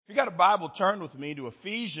you got a Bible, turn with me to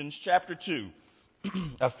Ephesians chapter 2.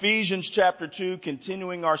 Ephesians chapter 2,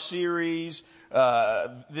 continuing our series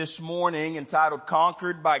this morning entitled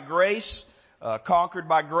Conquered by Grace. Conquered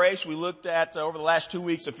by Grace. We looked at, over the last 2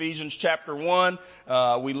 weeks, Ephesians chapter 1.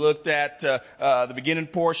 We looked at the beginning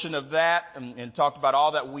portion of that and talked about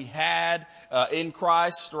all that we had in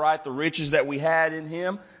Christ, right? The riches that we had in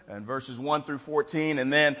Him, and verses 1 through 14.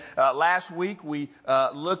 And then last week we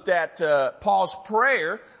looked at Paul's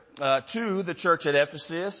prayer to the church at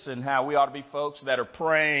Ephesus, and how we ought to be folks that are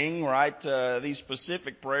praying, right, these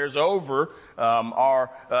specific prayers over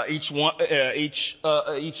each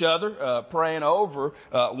other, praying over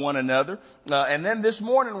one another. And then this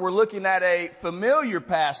morning we're looking at a familiar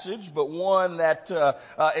passage, but one that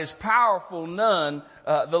is powerful none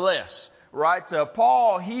the less, right?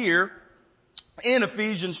 Paul here in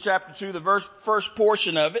Ephesians chapter 2, the first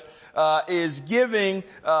portion of it, is giving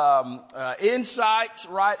insight,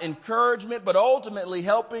 right, encouragement, but ultimately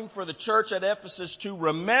helping for the church at Ephesus to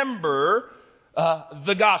remember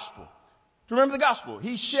the gospel. To remember the gospel.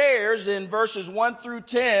 He shares in verses 1 through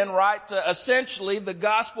 10, right, essentially the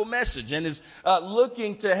gospel message, and is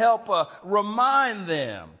looking to help remind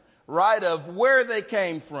them, right, of where they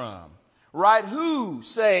came from, right, who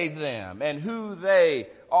saved them, and who they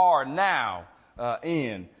are now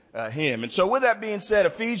in Him. And so with that being said,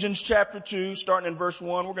 Ephesians chapter 2, starting in verse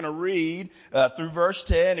 1, we're going to read through verse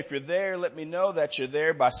 10. If you're there, let me know that you're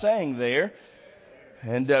there by saying there.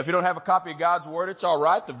 And if you don't have a copy of God's Word, it's all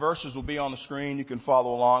right. The verses will be on the screen. You can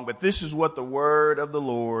follow along. But this is what the Word of the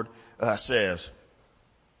Lord says.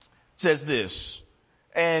 It says this: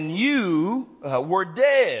 "And you were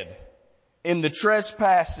dead in the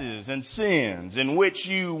trespasses and sins in which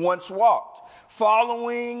you once walked,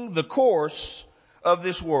 following the course of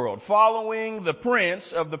this world, following the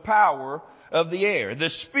prince of the power of the air,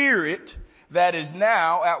 the spirit that is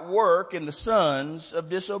now at work in the sons of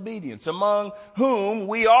disobedience, among whom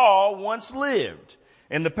we all once lived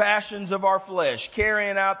in the passions of our flesh,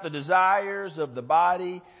 carrying out the desires of the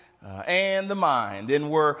body and the mind,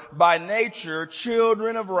 and were by nature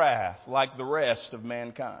children of wrath like the rest of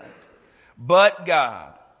mankind. But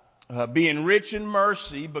God, being rich in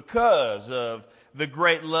mercy because of the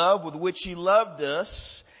great love with which He loved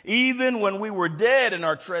us, even when we were dead in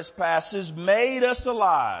our trespasses, made us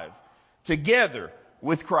alive together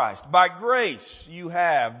with Christ. By grace you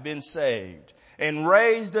have been saved, and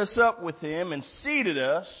raised us up with Him, and seated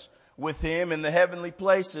us with Him in the heavenly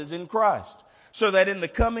places in Christ, so that in the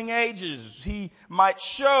coming ages He might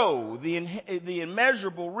show the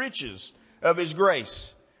immeasurable riches of His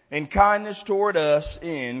grace and kindness toward us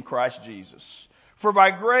in Christ Jesus. For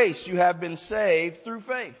by grace you have been saved through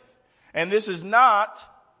faith. And this is not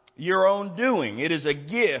your own doing. It is a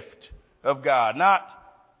gift of God, not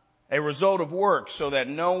a result of works, so that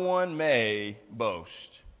no one may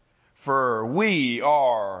boast. For we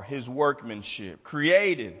are His workmanship,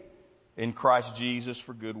 created in Christ Jesus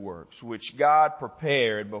for good works, which God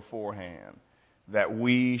prepared beforehand that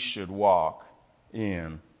we should walk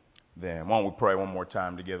in them." Why don't we pray one more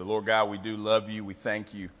time together? Lord God, we do love You. We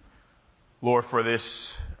thank You, Lord, for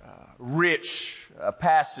this rich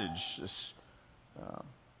passage, this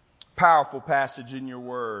powerful passage in Your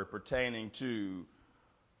Word pertaining to,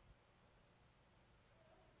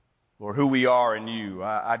 Lord, who we are in You.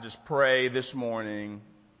 I just pray this morning,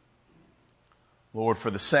 Lord, for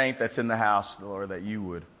the saint that's in the house, Lord, that You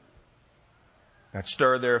would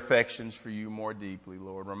stir their affections for You more deeply,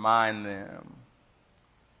 Lord. Remind them,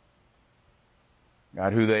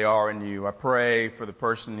 God, who they are in You. I pray for the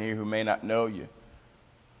person here who may not know You.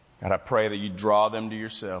 God, I pray that You draw them to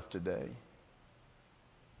Yourself today,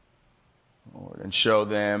 Lord, and show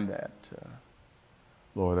them that,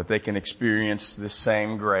 Lord, that they can experience this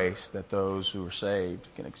same grace that those who are saved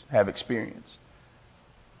can have experienced.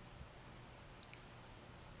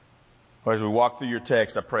 Lord, as we walk through Your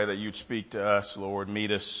text, I pray that You'd speak to us, Lord.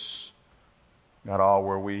 Meet us, God, all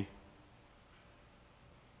where we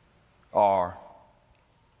are.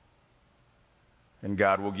 And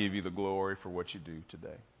God, will give You the glory for what You do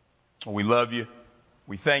today. We love You.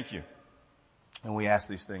 We thank You. And we ask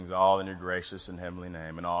these things all in Your gracious and heavenly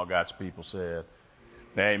name. And all God's people said,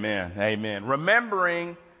 amen. Amen.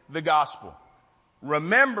 Remembering the gospel.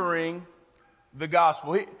 Remembering the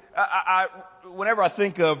gospel. Whenever I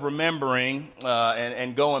think of remembering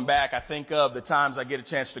and going back, I think of the times I get a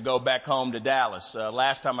chance to go back home to Dallas.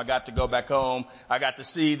 Last time I got to go back home, I got to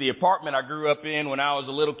see the apartment I grew up in when I was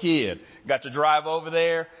a little kid. Got to drive over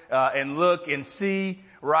there and look and see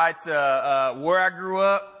right? Where I grew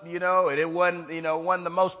up, and it wasn't, wasn't the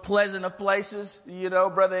most pleasant of places,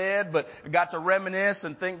 Brother Ed, but I got to reminisce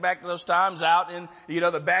and think back to those times out in,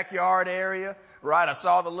 the backyard area, right? I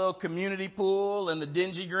saw the little community pool and the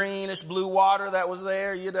dingy greenish blue water that was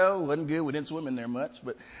there, wasn't good. We didn't swim in there much,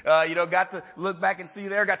 but, got to look back and see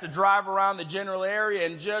there, got to drive around the general area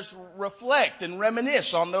and just reflect and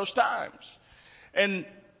reminisce on those times. And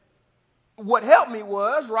what helped me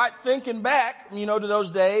was, right, thinking back, to those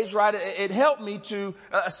days, right, it helped me to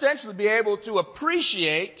essentially be able to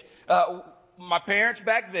appreciate my parents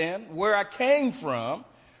back then, where I came from,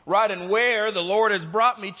 right, and where the Lord has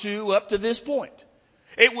brought me to up to this point.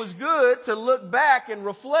 It was good to look back and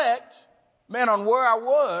reflect, on where I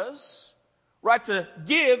was, right, to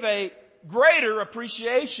give a greater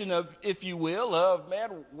appreciation of, if you will, of,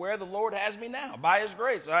 where the Lord has me now. By His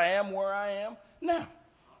grace, I am where I am now.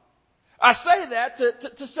 I say that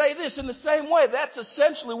to say this in the same way. That's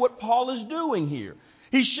essentially what Paul is doing here.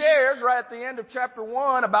 He shares right at the end of chapter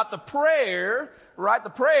 1 about the prayer, right?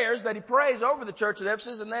 The prayers that he prays over the church at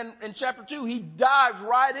Ephesus. And then in chapter 2, he dives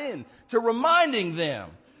right in to reminding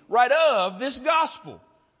them, right, of this gospel,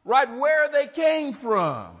 right, where they came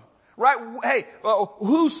from, right? Hey,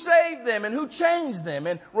 who saved them and who changed them,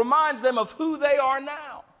 and reminds them of who they are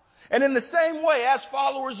now. And in the same way, as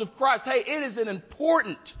followers of Christ, it is an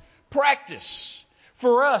important practice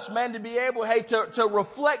for us, to be able, to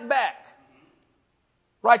reflect back,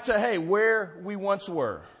 right, to, where we once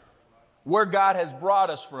were, where God has brought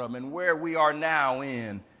us from, and where we are now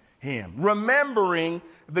in Him. Remembering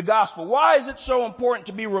the gospel. Why is it so important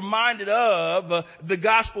to be reminded of the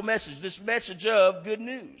gospel message, this message of good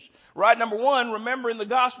news? Right? Number one, remembering the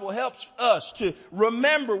gospel helps us to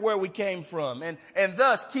remember where we came from, and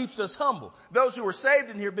thus keeps us humble. Those who are saved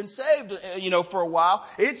in here, been saved, for a while.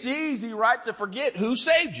 It's easy, right, to forget who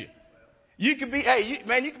saved you. You could be,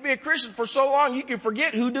 you could be a Christian for so long, you can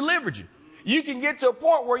forget who delivered you. You can get to a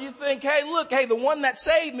point where you think, the one that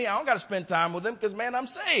saved me, I don't got to spend time with him because, I'm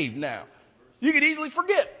saved now. You could easily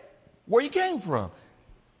forget where you came from.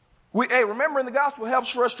 Remembering the gospel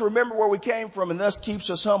helps for us to remember where we came from, and thus keeps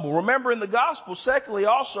us humble. Remembering the gospel, secondly,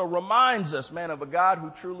 also reminds us, of a God who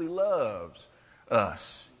truly loves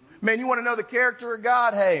us. You want to know the character of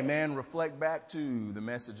God? Reflect back to the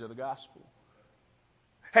message of the gospel.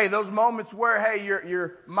 Those moments where,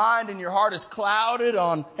 your mind and your heart is clouded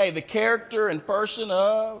on, the character and person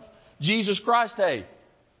of Jesus Christ.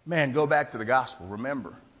 Go back to the gospel.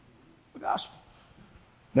 Remember the gospel.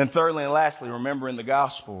 Then thirdly and lastly, remembering the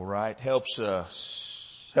gospel, right, helps to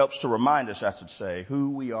remind us, I should say,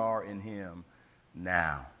 who we are in Him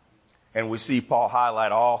now. And we see Paul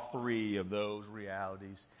highlight all three of those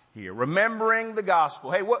realities here. Remembering the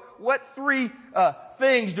gospel. What three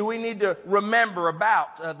things do we need to remember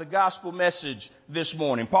about the gospel message this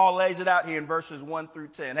morning? Paul lays it out here in verses 1 through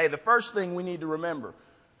 10. The first thing we need to remember,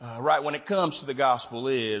 right, when it comes to the gospel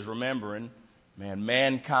is remembering,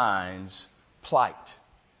 mankind's plight.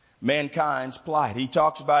 Mankind's plight. He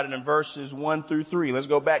talks about it in verses 1 through 3. Let's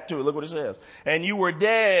go back to it. Look what it says. And you were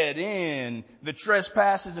dead in the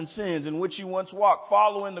trespasses and sins in which you once walked,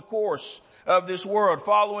 following the course of this world,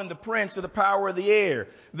 following the prince of the power of the air,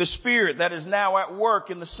 the spirit that is now at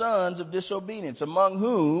work in the sons of disobedience, among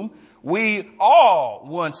whom we all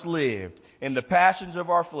once lived in the passions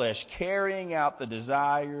of our flesh, carrying out the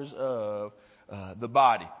desires of the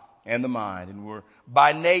body and the mind, and we're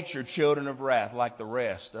by nature children of wrath like the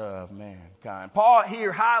rest of mankind. Paul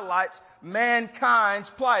here highlights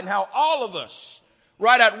mankind's plight and how all of us,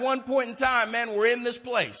 right, at one point in time, were in this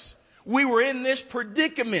place. We were in this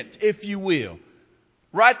predicament, if you will.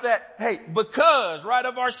 Right, that, because, right,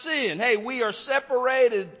 of our sin, we are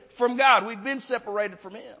separated from God. We've been separated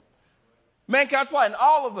from Him. Mankind's plight. And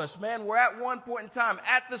all of us, we're at one point in time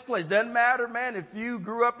at this place. Doesn't matter, if you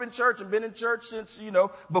grew up in church and been in church since,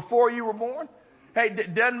 before you were born.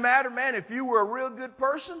 Doesn't matter, if you were a real good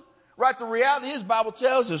person. Right, the reality is, Bible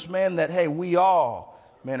tells us, that, we all,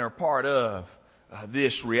 are part of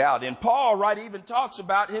this reality. And Paul, right, even talks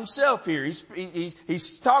about himself here.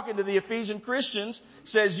 He's talking to the Ephesian Christians,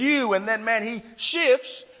 says you, and then, he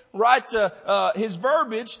shifts, right, his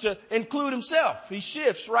verbiage to include himself. He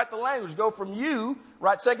shifts, right, the language, go from you,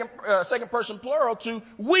 right, second person plural, to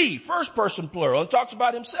we, first person plural, and talks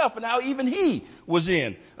about himself and how even he was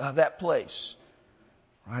in that place.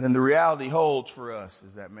 Right, and the reality holds for us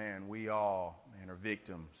is that, we all, are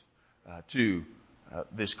victims to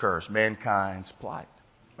this curse, mankind's plight.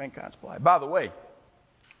 Mankind's plight. By the way,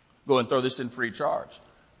 go and throw this in free charge.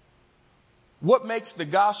 What makes the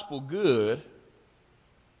gospel good,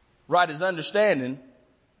 right, is understanding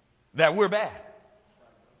that we're bad.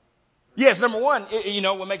 Yes, number one,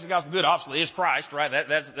 what makes the gospel good, obviously, is Christ, right?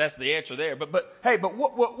 That's the answer there. But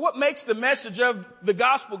what makes the message of the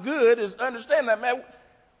gospel good is understand that, man,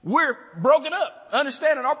 we're broken up,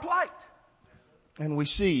 understanding our plight. And we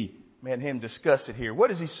see, man, him discuss it here. What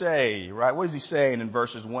does he say, right? What is he saying in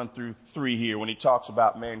verses 1 through 3 here when he talks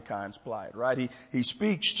about mankind's plight, right? He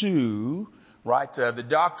speaks to, right, the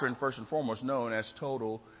doctrine, first and foremost, known as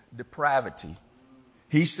total depravity.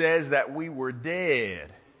 He says that we were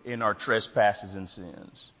dead in our trespasses and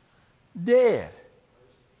sins. Dead.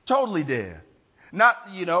 Totally dead. Not,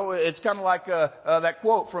 it's kind of like that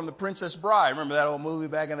quote from The Princess Bride. Remember that old movie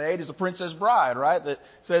back in the 80s, The Princess Bride, right? That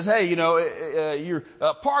says, hey, you're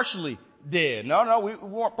partially dead. No, we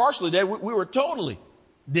weren't partially dead. We were totally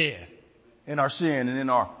dead in our sin and in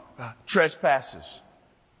our trespasses.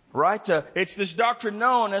 Right? It's this doctrine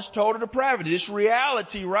known as total depravity. This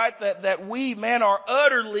reality, right, that we, man, are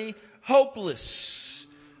utterly hopeless,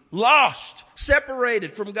 lost,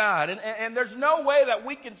 separated from God. And there's no way that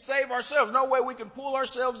we can save ourselves. No way we can pull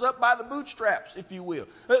ourselves up by the bootstraps, if you will.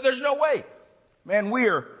 There's no way. Man, we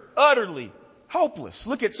are utterly hopeless.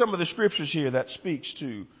 Look at some of the scriptures here that speaks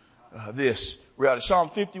to this reality. Psalm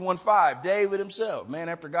 51:5, David himself, man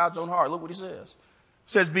after God's own heart. Look what he says.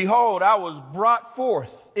 Says, behold, I was brought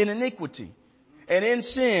forth in iniquity, and in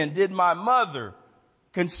sin did my mother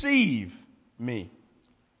conceive me.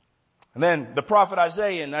 And then the prophet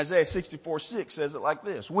Isaiah in Isaiah 64:6 says it like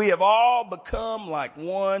this. We have all become like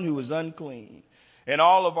one who is unclean, and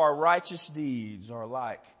all of our righteous deeds are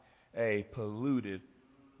like a polluted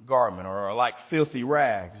garment, or are like filthy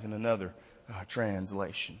rags in another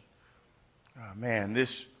translation. Man,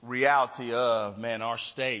 this reality of, man, our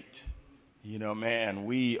state, man,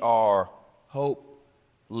 we are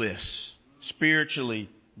hopeless, spiritually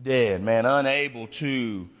dead, man, unable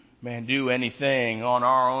to, man, do anything on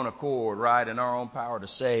our own accord, right, in our own power to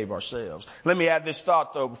save ourselves. Let me add this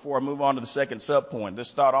thought, though, before I move on to the second subpoint,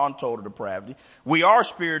 this thought on total depravity. We are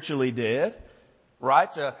spiritually dead,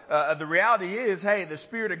 right? The reality is, hey, the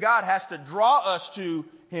Spirit of God has to draw us to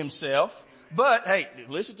Himself. But, hey,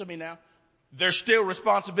 listen to me now. There's still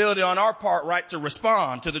responsibility on our part, right, to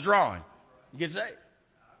respond to the drawing. Get saved.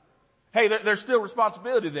 Hey, there's still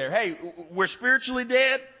responsibility there. Hey, we're spiritually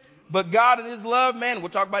dead, but God in His love, man, we'll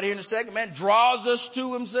talk about it here in a second, man, draws us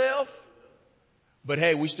to Himself. But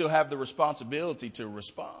hey, we still have the responsibility to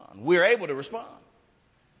respond. We're able to respond.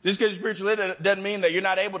 Just because you're spiritually dead doesn't mean that you're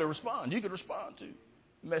not able to respond. You can respond to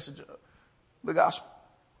the message of the gospel.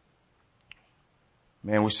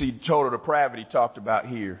 Man, we see total depravity talked about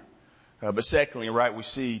here. But secondly, right, we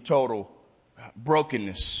see total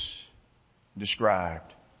brokenness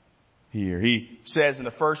described here. He says in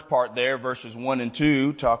the first part there, verses 1 and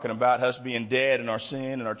 2, talking about us being dead in our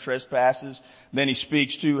sin and our trespasses. Then he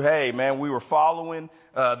speaks to, hey, man, we were following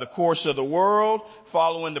the course of the world,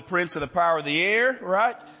 following the prince of the power of the air,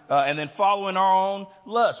 right? And then following our own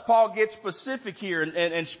lust. Paul gets specific here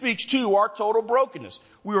and speaks to our total brokenness.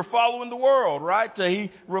 We were following the world, right?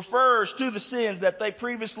 He refers to the sins that they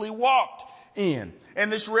previously walked in.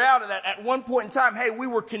 And this reality that at one point in time, hey, we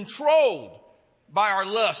were controlled by our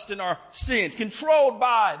lust and our sins, controlled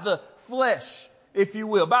by the flesh, if you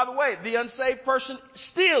will. By the way, the unsaved person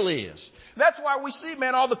still is. That's why we see,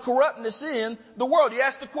 man, all the corruptness in the world. You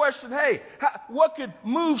ask the question, hey, what could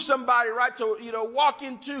move somebody, right, to, walk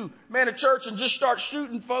into, man, a church and just start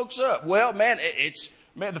shooting folks up? Well, man, it's,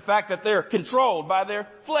 man, the fact that they're controlled by their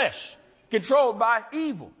flesh, controlled by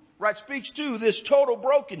evil, right, speaks to this total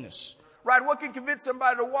brokenness, right? What can convince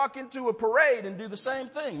somebody to walk into a parade and do the same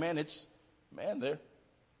thing? Man, they're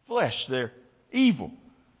flesh, they're evil.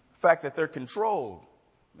 The fact that they're controlled,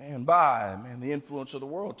 man, by, man, the influence of the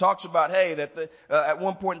world. Talks about, hey, that at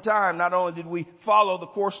one point in time, not only did we follow the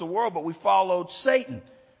course of the world, but we followed Satan,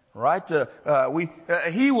 right?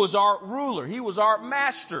 He was our ruler. He was our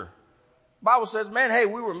master. Bible says, man, hey,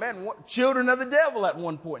 we were, man, children of the devil at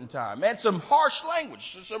one point in time. Man, some harsh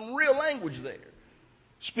language, some real language there.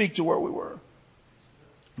 Speak to where we were.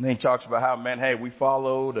 And then he talks about how, man, hey, we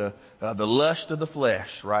followed the lust of the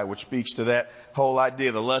flesh, right, which speaks to that whole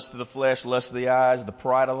idea, the lust of the flesh, lust of the eyes, the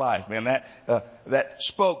pride of life. Man, that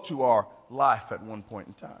spoke to our life at one point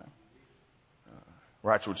in time,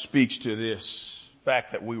 right, which speaks to this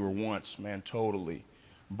fact that we were once, man, totally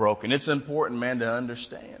broken. It's important, man, to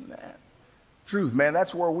understand that truth. Man,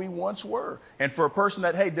 that's where we once were. And for a person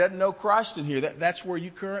that, hey, doesn't know Christ in here, that's where you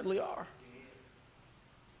currently are.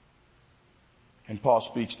 And Paul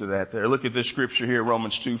speaks to that there. Look at this scripture here,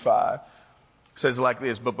 Romans 2:5. It says like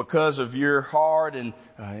this, but because of your hard and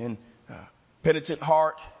penitent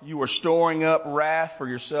heart, you are storing up wrath for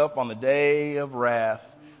yourself on the day of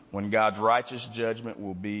wrath when God's righteous judgment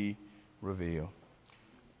will be reveal.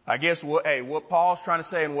 I guess what Paul's trying to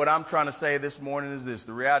say and what I'm trying to say this morning is this.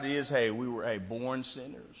 The reality is, we were, born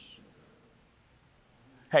sinners.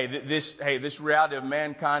 This reality of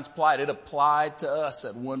mankind's plight, it applied to us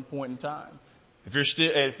at one point in time.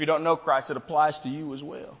 If you don't know Christ, it applies to you as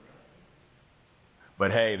well.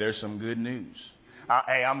 But there's some good news.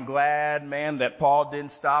 I'm glad, man, that Paul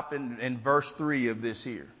didn't stop in verse 3 of this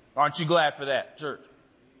here. Aren't you glad for that, church?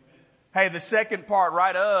 The second part,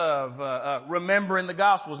 right, of remembering the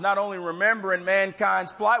gospel is not only remembering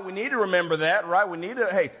mankind's plight. We need to remember that, right? We need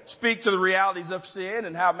to, speak to the realities of sin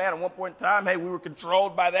and how, man, at one point in time, we were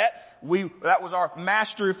controlled by that. That was our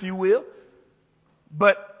master, if you will.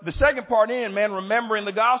 But the second part remembering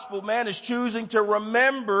the gospel, is choosing to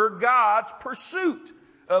remember God's pursuit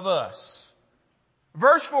of us.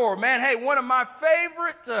 Verse 4, one of my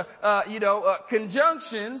favorite,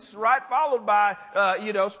 conjunctions, right? Followed by,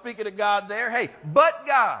 speaking of God there. But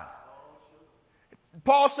God.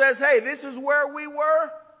 Paul says, this is where we were.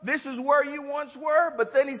 This is where you once were.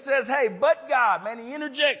 But then he says, but God. He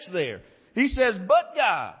interjects there. He says, but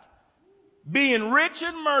God, being rich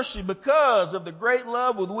in mercy because of the great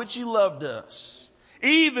love with which he loved us,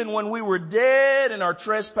 even when we were dead and our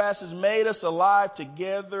trespasses made us alive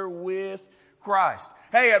together with Christ.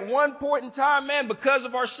 At one point in time, because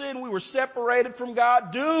of our sin, we were separated from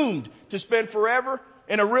God, doomed to spend forever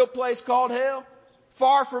in a real place called hell,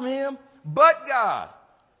 far from him. But God,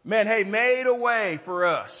 made a way for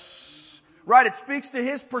us. Right? It speaks to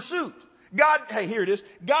his pursuit. God, here it is.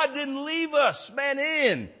 God didn't leave us,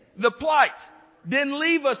 in the plight. Didn't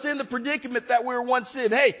leave us in the predicament that we were once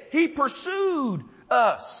in. He pursued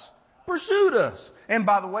us. Pursued us. And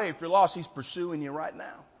by the way, if you're lost, he's pursuing you right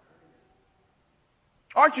now.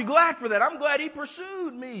 Aren't you glad for that? I'm glad he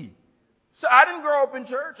pursued me. So I didn't grow up in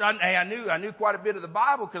church. I knew quite a bit of the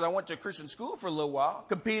Bible because I went to a Christian school for a little while.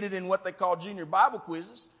 Competed in what they call junior Bible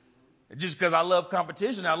quizzes. Just because I love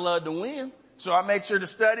competition, I love to win. So I made sure to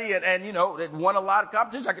study and it won a lot of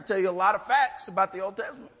competitions. I could tell you a lot of facts about the Old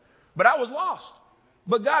Testament. But I was lost.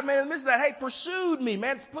 But God, in the midst of that, pursued me,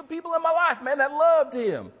 put people in my life, that loved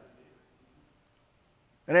him.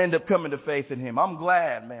 And I ended up coming to faith in him. I'm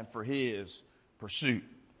glad, for his pursuit.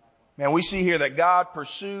 We see here that God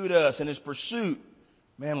pursued us, and his pursuit,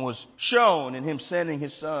 was shown in him sending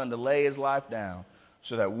his son to lay his life down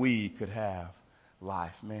so that we could have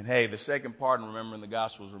life. The second part in remembering the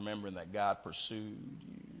gospel is remembering that God pursued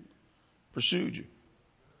you. Pursued you.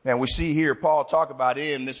 We see here Paul talk about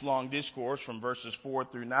in this long discourse from verses 4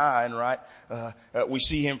 through 9, right? We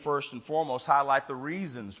see him first and foremost highlight the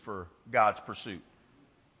reasons for God's pursuit.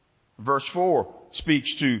 Verse 4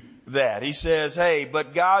 speaks to that. He says,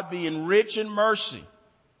 but God being rich in mercy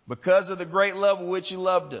because of the great love with which he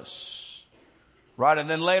loved us. Right? And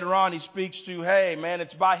then later on he speaks to,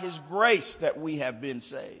 it's by his grace that we have been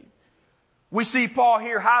saved. We see Paul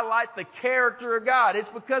here highlight the character of God. It's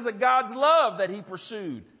because of God's love that he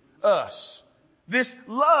pursued us. This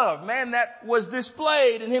love, that was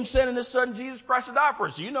displayed in him sending his son Jesus Christ to die for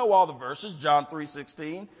us. You know all the verses, John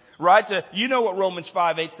 3:16. Right? You know what Romans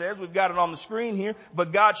 5:8 says. We've got it on the screen here.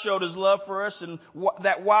 But God showed his love for us and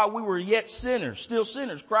that while we were yet sinners, still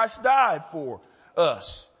sinners, Christ died for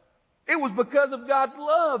us. It was because of God's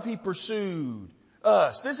love he pursued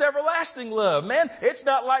us. This everlasting love. It's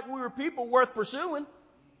not like we were people worth pursuing.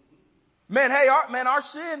 Our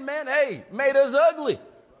sin, made us ugly.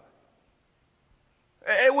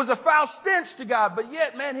 It was a foul stench to God, but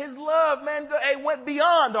yet, his love, went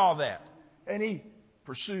beyond all that. And he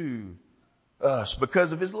pursued us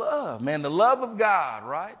because of his love. The love of God,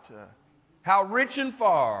 right? How rich and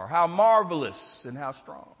far, how marvelous and how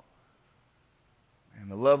strong. And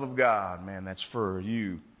the love of God, that's for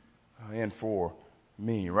you and for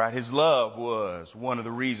me, right? His love was one of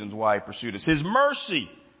the reasons why he pursued us. His mercy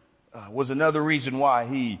was another reason why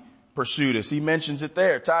he pursued us. He mentions it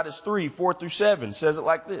there. Titus 3:4 through 7 says it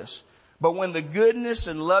like this. But when the goodness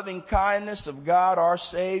and loving kindness of God our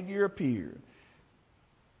Savior appeared,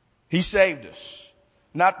 he saved us,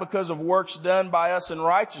 not because of works done by us in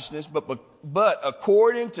righteousness, but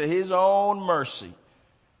according to his own mercy,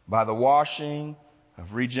 by the washing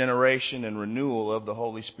of regeneration and renewal of the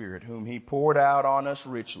Holy Spirit, whom he poured out on us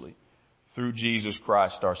richly through Jesus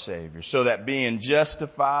Christ our Savior, so that being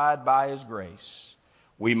justified by his grace,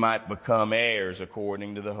 we might become heirs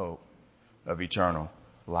according to the hope of eternal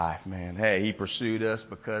life. He pursued us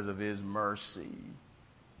because of his mercy.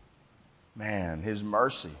 His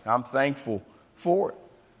mercy. I'm thankful for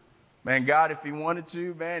it. God, if he wanted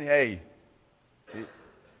to,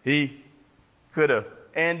 he could have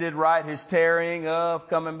ended, right, his tarrying of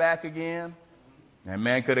coming back again. And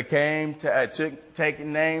man could have came,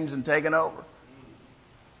 taken names and taken over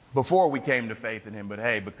before we came to faith in him. But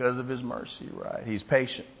hey, because of his mercy, right, he's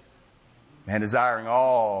patient and desiring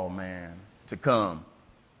all man to come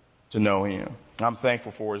to know him. I'm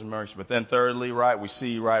thankful for his mercy. But then thirdly, right, we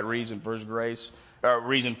see, right, reason for his grace,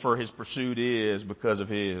 reason for his pursuit is because of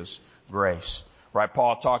his grace. Right,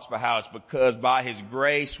 Paul talks about how it's because by his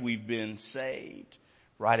grace we've been saved.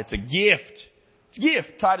 Right, it's a gift. It's a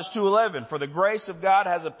gift. Titus 2:11, for the grace of God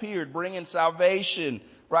has appeared, bringing salvation,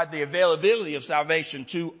 right, the availability of salvation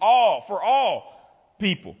to all, for all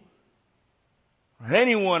people.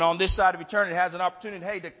 Anyone on this side of eternity has an opportunity,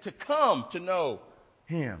 hey, to come to know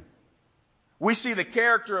him. We see the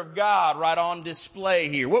character of God right on display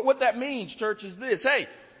here. What that means, church, is this. Hey,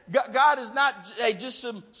 God is not just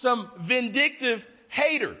some vindictive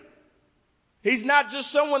hater. He's not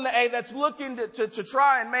just someone that's looking to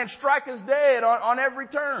try and, man, strike us dead on every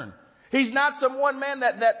turn. He's not someone, man,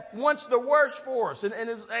 that wants the worst for us and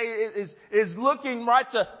is looking,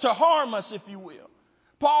 right, to harm us, if you will.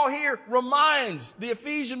 Paul here reminds the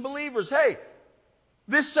Ephesian believers, hey,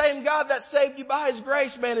 this same God that saved you by his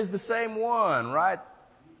grace, man, is the same one, right?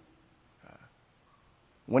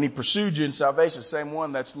 When he pursued you in salvation, the same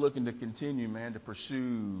one that's looking to continue, man, to pursue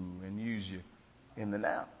and use you in the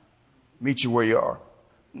now. Meet you where you are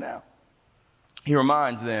now. He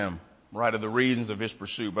reminds them, right, of the reasons of his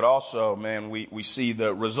pursuit, but also, man, we see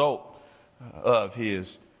the result of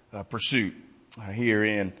his pursuit here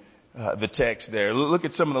in the text there. Look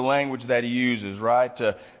at some of the language that he uses, right?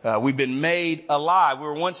 We've been made alive. We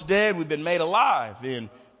were once dead. We've been made alive in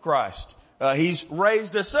Christ. He's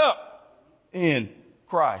raised us up in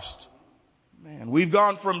Christ. Man, we've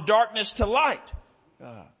gone from darkness to light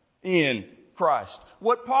in Christ.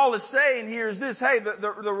 What Paul is saying here is this. Hey,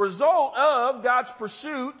 the result of God's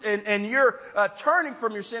pursuit and your turning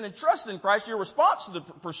from your sin and trust in Christ, your response to the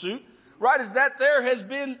pursuit, right, is that there has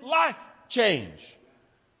been life change.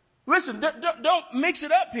 Listen, don't mix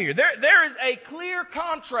it up here. There is a clear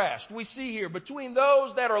contrast we see here between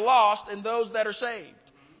those that are lost and those that are saved.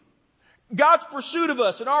 God's pursuit of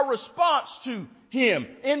us and our response to him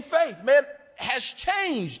in faith, man, has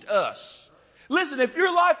changed us. Listen, if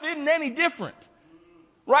your life isn't any different,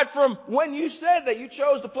 right, from when you said that you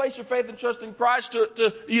chose to place your faith and trust in Christ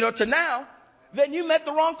to now, then you met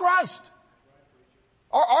the wrong Christ.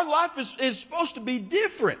 Our life is supposed to be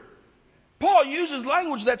different. Paul uses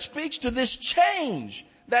language that speaks to this change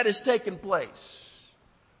that has taken place.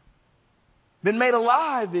 Been made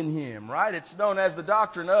alive in him, right? It's known as the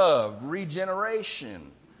doctrine of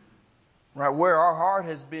regeneration, right? Where our heart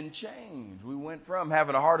has been changed. We went from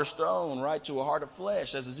having a heart of stone, right, to a heart of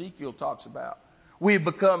flesh, as Ezekiel talks about. We have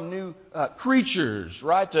become new creatures,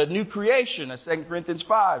 right? A new creation, as 2 Corinthians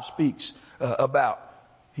 5 speaks about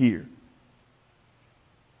here.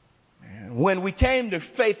 When we came to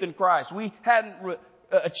faith in Christ, we hadn't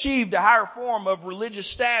achieved a higher form of religious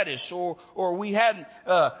status, or we hadn't,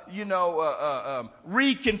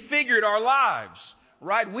 reconfigured our lives,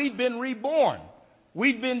 right? We've been reborn.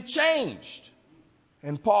 We've been changed.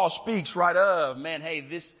 And Paul speaks right of, man, hey,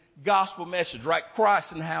 this gospel message, right?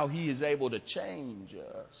 Christ and how he is able to change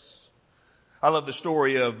us. I love the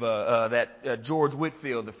story of that George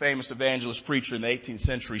Whitefield, the famous evangelist preacher in the 18th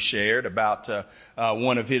century, shared about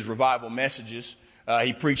one of his revival messages.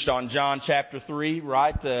 He preached on John chapter 3,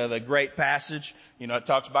 right? The great passage. You know, it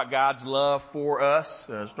talks about God's love for us,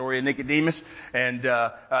 the story of Nicodemus. And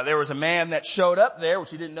there was a man that showed up there,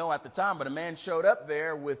 which he didn't know at the time, but a man showed up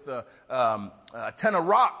there with a ton of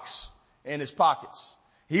rocks in his pockets.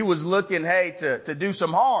 He was looking, hey, to do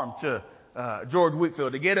some harm to George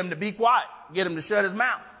Whitefield, to get him to be quiet, get him to shut his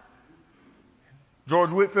mouth.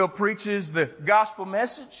 George Whitefield preaches the gospel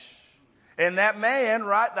message, and that man,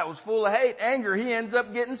 right, that was full of hate, anger, he ends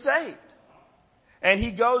up getting saved. And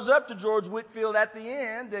he goes up to George Whitefield at the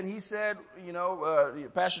end, and he said,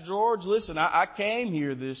 Pastor George, listen, I came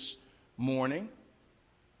here this morning,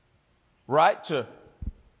 right, to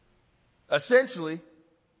essentially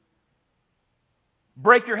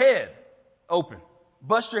break your head open,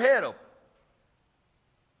 bust your head open.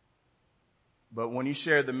 But when you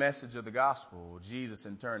shared the message of the gospel, Jesus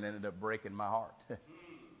in turn ended up breaking my heart.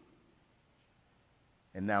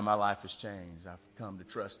 And now my life has changed. I've come to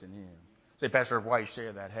trust in him. Say, Pastor, why you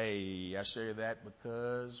share that? Hey, I share that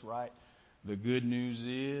because, right, the good news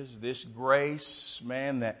is this grace,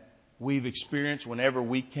 man, that we've experienced whenever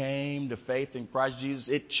we came to faith in Christ Jesus,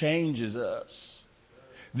 it changes us.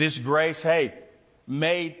 This grace, hey,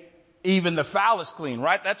 made even the foulest clean,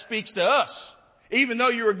 right? That speaks to us. Even though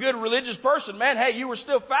you were a good religious person, man, hey, you were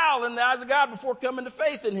still foul in the eyes of God before coming to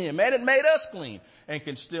faith in Him. Man, it made us clean and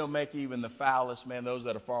can still make even the foulest, man, those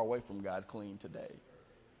that are far away from God, clean today.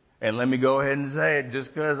 And let me go ahead and say it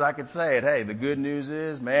just because I could say it. Hey, the good news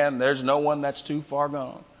is, man, there's no one that's too far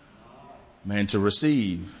gone, man, to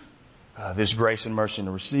receive this grace and mercy and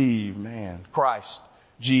to receive, man, Christ,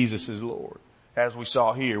 Jesus is Lord. As we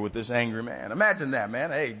saw here with this angry man. Imagine that,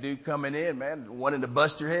 man. Hey, dude coming in, man, wanting to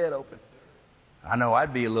bust your head open. I know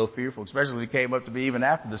I'd be a little fearful, especially if he came up to me even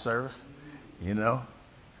after the service. You know,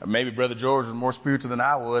 maybe Brother George was more spiritual than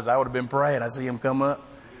I was. I would have been praying. I see him come up,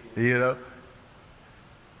 you know.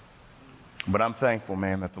 But I'm thankful,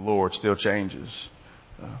 man, that the Lord still changes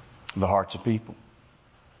the hearts of people.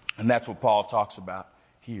 And that's what Paul talks about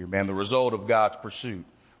here, man. The result of God's pursuit,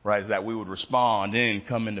 right, is that we would respond and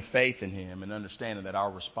come into faith in Him and understanding that our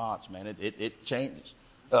response, man, it changes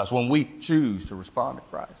us when we choose to respond to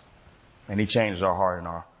Christ. And He changes our heart and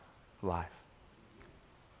our life.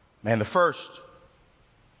 Man, the first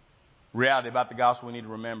reality about the gospel we need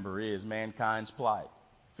to remember is mankind's plight.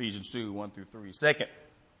 Ephesians 2, 1 through 3. Second,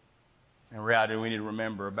 and reality we need to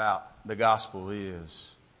remember about the gospel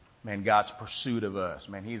is, man, God's pursuit of us.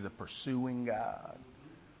 Man, He's a pursuing God.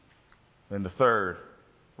 Then the third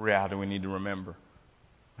reality we need to remember,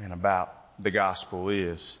 man, about the gospel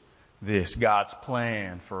is this: God's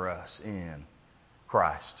plan for us in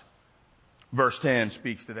Christ. Verse 10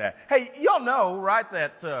 speaks to that. Hey, y'all know, right,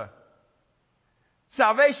 that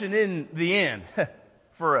salvation in the end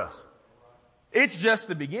for us, it's just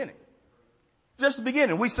the beginning. Just the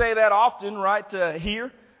beginning. We say that often, right,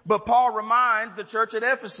 here. But Paul reminds the church at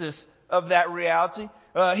Ephesus of that reality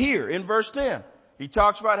here in verse 10. He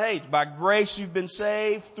talks about, hey, by grace you've been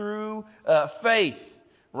saved through faith,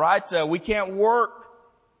 right? We can't work,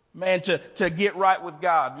 man, to get right with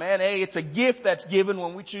God. Man, hey, it's a gift that's given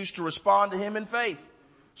when we choose to respond to Him in faith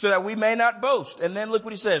so that we may not boast. And then look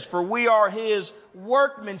what he says. For we are His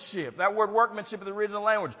workmanship. That word workmanship in the original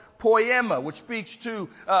language, poema, which speaks to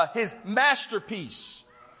His masterpiece,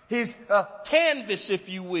 His canvas, if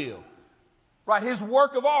you will. Right? His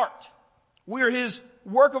work of art. We are His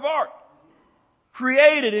work of art.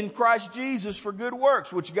 Created in Christ Jesus for good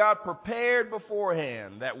works, which God prepared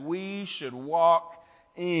beforehand that we should walk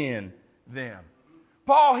in them.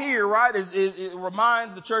 Paul here, right, it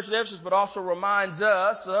reminds the church at Ephesus, but also reminds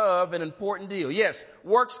us of an important deal. Yes,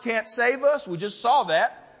 works can't save us. We just saw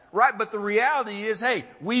that, right? But the reality is, hey,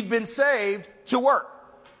 we've been saved to work.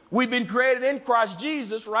 We've been created in Christ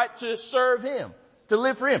Jesus, right, to serve Him, to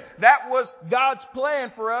live for Him. That was God's plan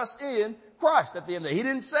for us in Christ at the end of the day. He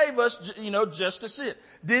didn't save us, just to sit.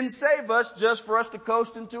 Didn't save us just for us to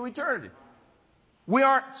coast into eternity. We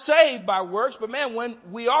aren't saved by works, but man, when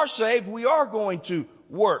we are saved, we are going to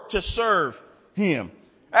work to serve Him.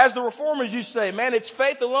 As the reformers used to say, man, it's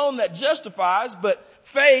faith alone that justifies, but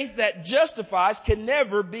faith that justifies can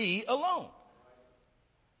never be alone.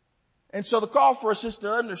 And so the call for us is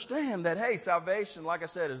to understand that, hey, salvation, like I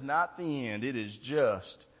said, is not the end. It is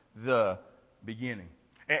just the beginning.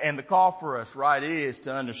 And the call for us, right, is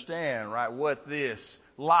to understand, right, what this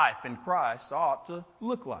life in Christ ought to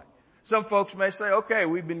look like. Some folks may say, okay,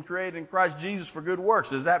 we've been created in Christ Jesus for good works.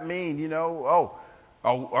 Does that mean,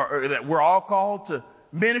 that we're all called to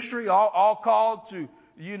ministry, all called to,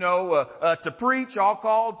 to preach, all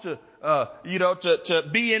called to, to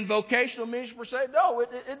be in vocational ministry per se? No,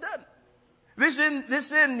 it doesn't. This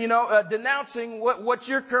isn't, denouncing what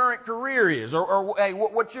your current career is or hey,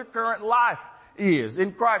 what your current life is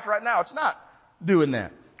in Christ right now. It's not doing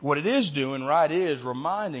that. What it is doing, right, is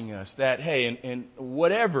reminding us that, hey, in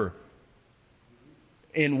whatever,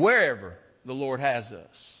 in wherever the Lord has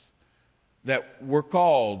us, that we're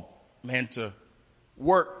called, man, to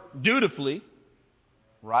work dutifully,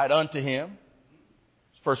 right, unto Him.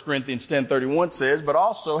 1 Corinthians 10:31 says, but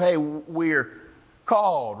also, hey, we're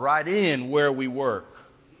called, right, in where we work,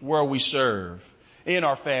 where we serve, in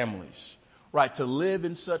our families, right, to live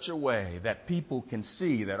in such a way that people can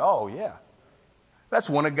see that, oh yeah, that's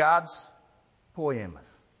one of God's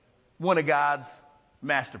poemas, one of God's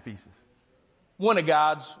masterpieces, one of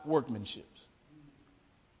God's workmanships.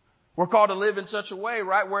 We're called to live in such a way,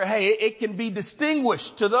 right, where, hey, it can be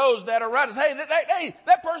distinguished to those that are around us. Hey,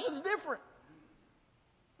 that person's different.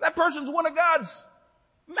 That person's one of God's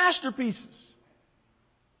masterpieces.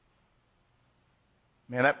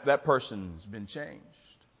 Man, that person's been changed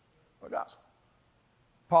by the gospel.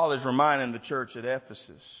 Paul is reminding the church at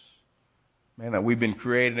Ephesus, man, that we've been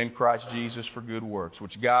created in Christ Jesus for good works,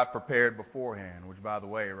 which God prepared beforehand, which, by the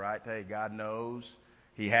way, right, hey, God knows.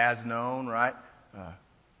 He has known, right?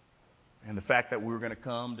 And the fact that we're going to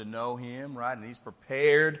come to know Him, right? And He's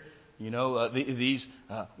prepared, these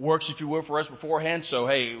works, if you will, for us beforehand. So,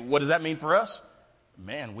 hey, what does that mean for us?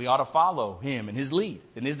 Man, we ought to follow him in his lead,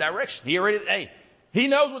 in his direction. He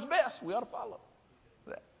knows what's best. We ought to follow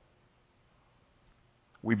that.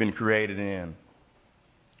 We've been created in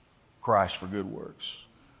Christ for good works.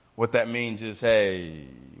 What that means is, hey,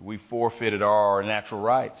 we forfeited our natural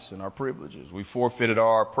rights and our privileges. We forfeited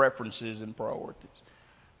our preferences and priorities.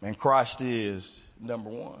 Man, Christ is number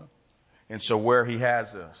one. And so where he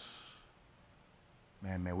has us,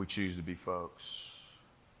 man, may we choose to be folks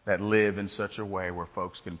that live in such a way where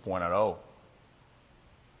folks can point out, oh,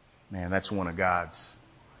 man, that's one of God's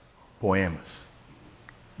poemas,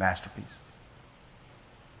 masterpieces.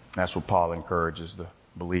 That's what Paul encourages the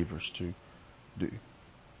believers to do.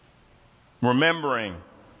 Remembering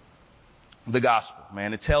the gospel,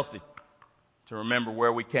 man, it's healthy to remember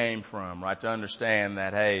where we came from, right? To understand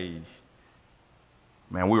that, hey,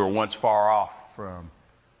 man, we were once far off from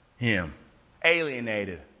him,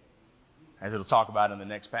 alienated, as it'll talk about in the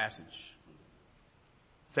next passage.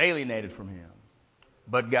 It's alienated from him.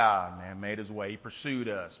 But God, man, made his way. He pursued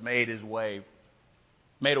us, made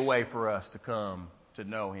a way for us to come to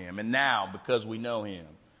know him. And now, because we know him,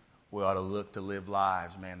 we ought to look to live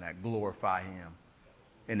lives, man, that glorify him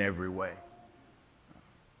in every way.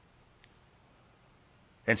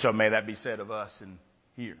 And so may that be said of us in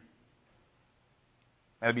here.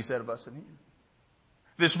 May that be said of us in here.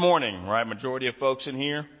 This morning, right, majority of folks in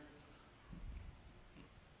here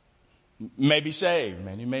may be saved,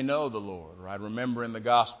 man. You may know the Lord, right? Remembering the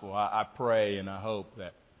gospel, I pray and I hope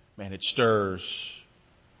that, man, it stirs,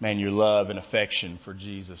 man, your love and affection for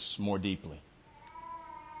Jesus more deeply.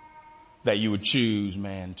 That you would choose,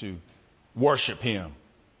 man, to worship him.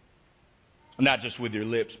 Not just with your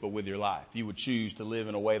lips, but with your life. You would choose to live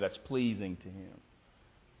in a way that's pleasing to him.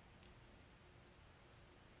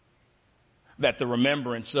 That the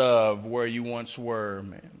remembrance of where you once were,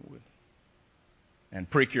 man, would and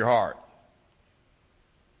prick your heart.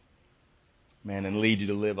 Man, and lead you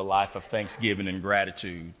to live a life of thanksgiving and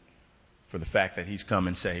gratitude for the fact that he's come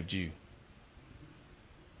and saved you.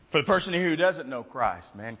 For the person here who doesn't know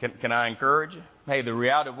Christ, man, can I encourage you? Hey, the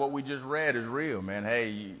reality of what we just read is real, man.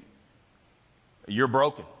 Hey, you're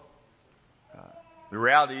broken. The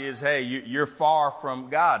reality is, hey, you're far from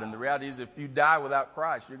God. And the reality is, if you die without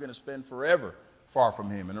Christ, you're going to spend forever far from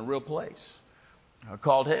him in a real place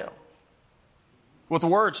called hell. What the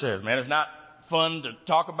Word says, man, it's not fun to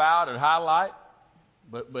talk about and highlight,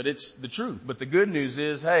 but it's the truth. But the good news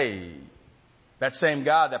is, hey, that same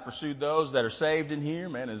God that pursued those that are saved in here,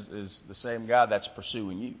 man, is the same God that's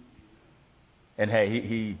pursuing you. And hey,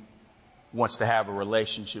 he wants to have a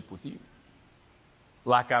relationship with you.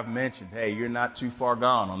 Like I've mentioned, hey, you're not too far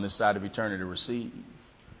gone on this side of eternity to receive,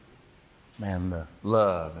 man, the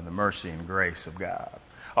love and the mercy and grace of God.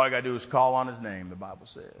 All you got to do is call on his name, the Bible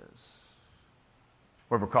says.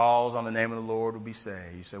 Whoever calls on the name of the Lord will be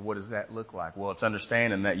saved. You say, what does that look like? Well, it's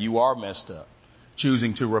understanding that you are messed up.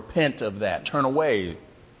 Choosing to repent of that. Turn away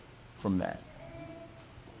from that.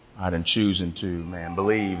 Right, and choosing to, man,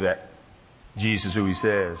 believe that Jesus, who he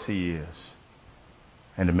says he is.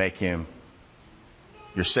 And to make him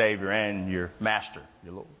your Savior and your Master,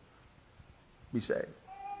 your Lord. Be saved.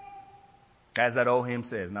 As that old hymn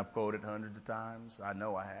says, and I've quoted hundreds of times. I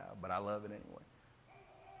know I have, but I love it anyway.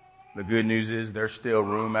 The good news is there's still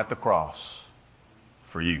room at the cross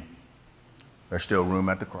for you. There's still room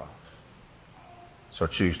at the cross. So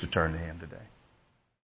choose to turn to him today.